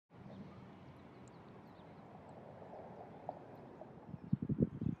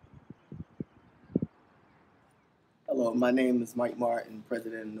Hello, my name is Mike Martin,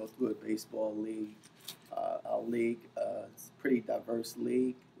 president of Northwood Baseball League. Our league is a pretty diverse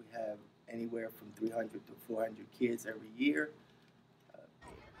league. We have anywhere from 300 to 400 kids every year,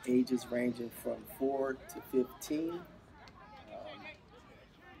 ages ranging from 4 to 15.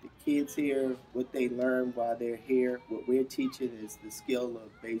 The kids here, what they learn while they're here, what we're teaching is the skill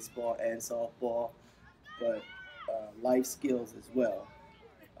of baseball and softball, but life skills as well.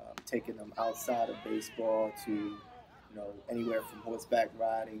 Taking them outside of baseball to anywhere from horseback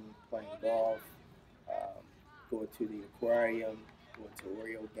riding, playing golf, going to the aquarium, going to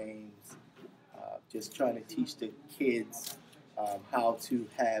Oreo games, just trying to teach the kids how to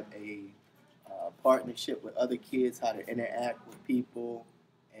have a partnership with other kids, how to interact with people,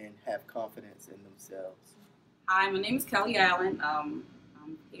 and have confidence in themselves. Hi, my name is Kelly Allen. I'm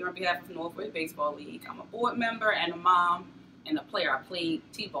here on behalf of Northwood Baseball League. I'm a board member and a mom and a player. I played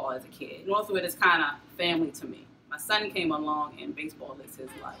t-ball as a kid. Northwood is kind of family to me. My son came along and baseball is his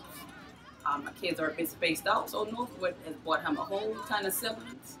life. My kids are a bit spaced out, so Northwood has brought him a whole ton of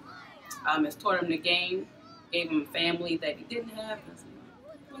siblings. Has taught him the game, gave him a family that he didn't have. Because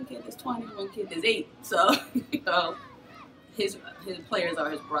one kid is 20, one kid is 8. So, his players are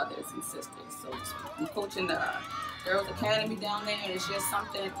his brothers and sisters. So I'm coaching the Girls Academy down there, and it's just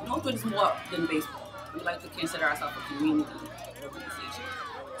something. Northwood is more than baseball. We like to consider ourselves a community organization.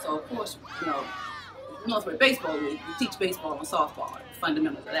 So of course, Northwood Baseball League, we teach baseball and softball, the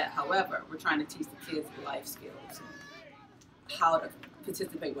fundamentals of that. However, we're trying to teach the kids life skills, how to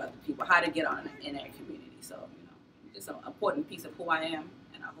participate with other people, how to get on in their community. So, it's an important piece of who I am,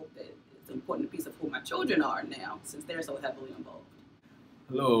 and I hope that it's an important piece of who my children are now, since they're so heavily involved.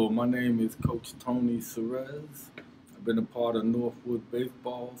 Hello, my name is Coach Tony Cerez. I've been a part of Northwood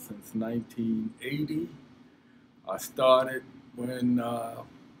Baseball since 1980. I started when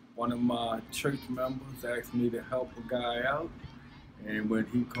one of my church members asked me to help a guy out. And when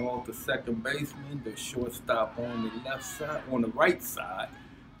he called the second baseman, the shortstop on the left side, on the right side,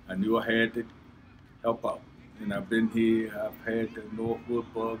 I knew I had to help out. And I've been here, I've had the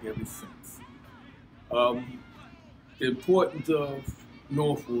Northwood bug ever since. The importance of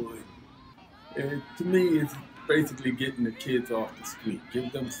Northwood, to me, is basically getting the kids off the street.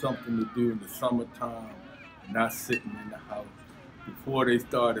 Give them something to do in the summertime, not sitting in the house. Before they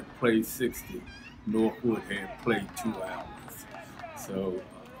started play 60, Northwood had played 2 hours. So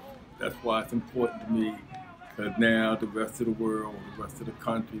that's why it's important to me, because now the rest of the world, the rest of the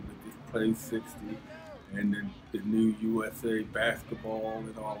country that just plays 60, and then the new USA basketball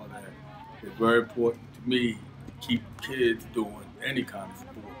and all of that, it's very important to me to keep kids doing any kind of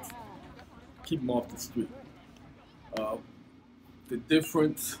sports. Keep them off the street. The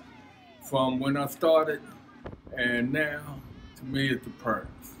difference from when I started and now, to me, is the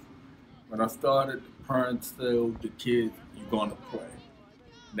parents. When I started, the parents told the kids, you're going to play.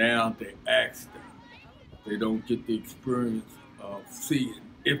 Now they ask them. They don't get the experience of seeing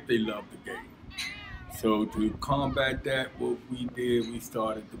if they love the game. So to combat that, what we did, we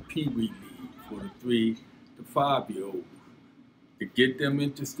started the Pee Wee League for the 3 to 5-year-olds. To get them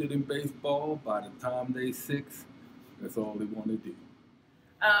interested in baseball, by the time they're 6, that's all they want to do.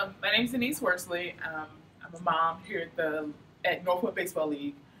 My name is Denise Worsley. I'm a mom here at Northwood Baseball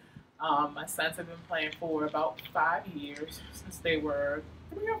League. My sons have been playing for about 5 years, since they were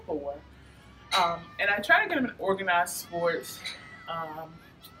 3 or 4. And I try to get them in organized sports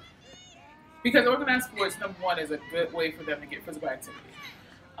because organized sports, number 1, is a good way for them to get physical activity.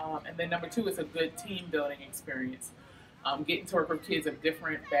 And then number 2, is a good team building experience. Getting to work with kids of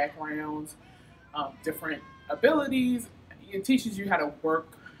different backgrounds, different abilities. It teaches you how to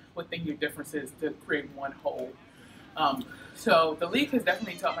work within your differences to create one whole. So the league has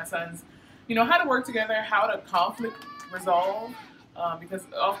definitely taught my sons, how to work together, how to conflict resolve, because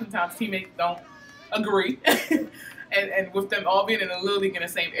oftentimes teammates don't agree. and with them all being in the little league in the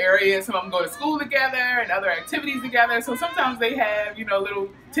same area, some of them go to school together and other activities together. So sometimes they have, little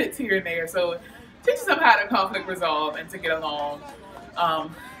tits here and there. So it teaches them how to conflict resolve and to get along.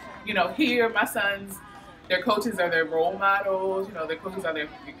 Here, my sons, their coaches are their role models. Their coaches are their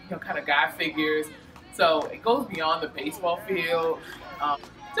kind of guide figures. So it goes beyond the baseball field.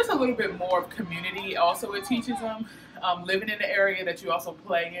 Just a little bit more of community. Also, it teaches them living in the area that you also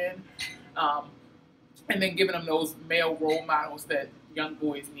play in, and then giving them those male role models that young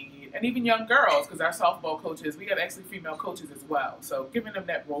boys need, and even young girls, because our softball coaches, we have actually female coaches as well. So giving them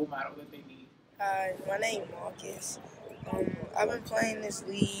that role model that they need. Hi, my name is Marcus. I've been playing this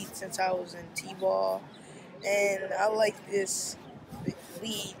league since I was in T-ball, and I like this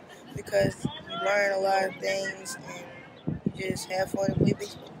league because you learn a lot of things and you just have fun and play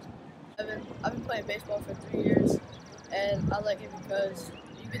baseball. I've been playing baseball for 3 years. and I like it because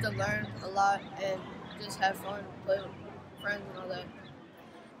you get to learn a lot and just have fun, play with friends and all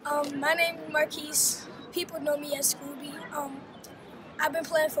that. My name is Marquise. People know me as Scooby. I've been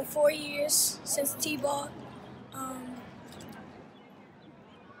playing for 4 years since T-ball.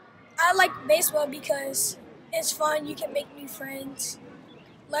 I like baseball because it's fun. You can make new friends,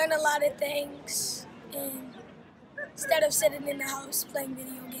 learn a lot of things, and instead of sitting in the house playing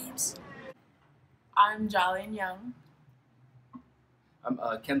video games. I'm Jolene Young. I'm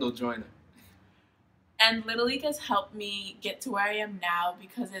Kendall Joyner. And Little League has helped me get to where I am now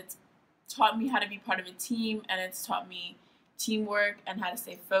because it's taught me how to be part of a team, and it's taught me teamwork and how to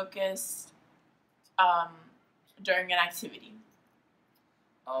stay focused during an activity.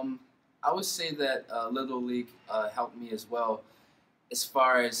 I would say that Little League helped me as well, as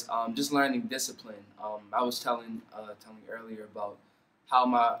far as just learning discipline. I was telling earlier about how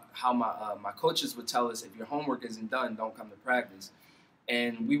my coaches would tell us, if your homework isn't done, don't come to practice.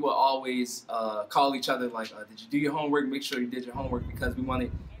 And we would always call each other like, did you do your homework? Make sure you did your homework, because we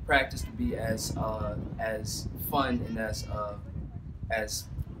wanted practice to be as fun and as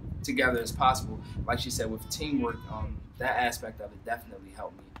together as possible. Like she said, with teamwork, that aspect of it definitely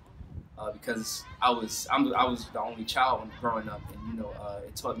helped me because I was the only child growing up, and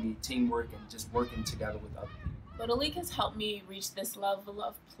it taught me teamwork and just working together with other people. Little League has helped me reach this level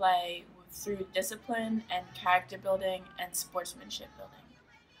of play through discipline and character building and sportsmanship building.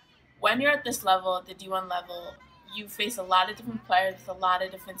 When you're at this level, at the D1 level, you face a lot of different players with a lot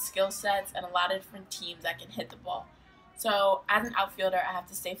of different skill sets and a lot of different teams that can hit the ball. So as an outfielder, I have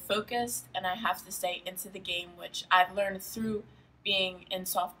to stay focused and I have to stay into the game, which I've learned through being in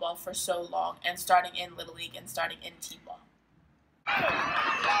softball for so long and starting in Little League and starting in T-ball.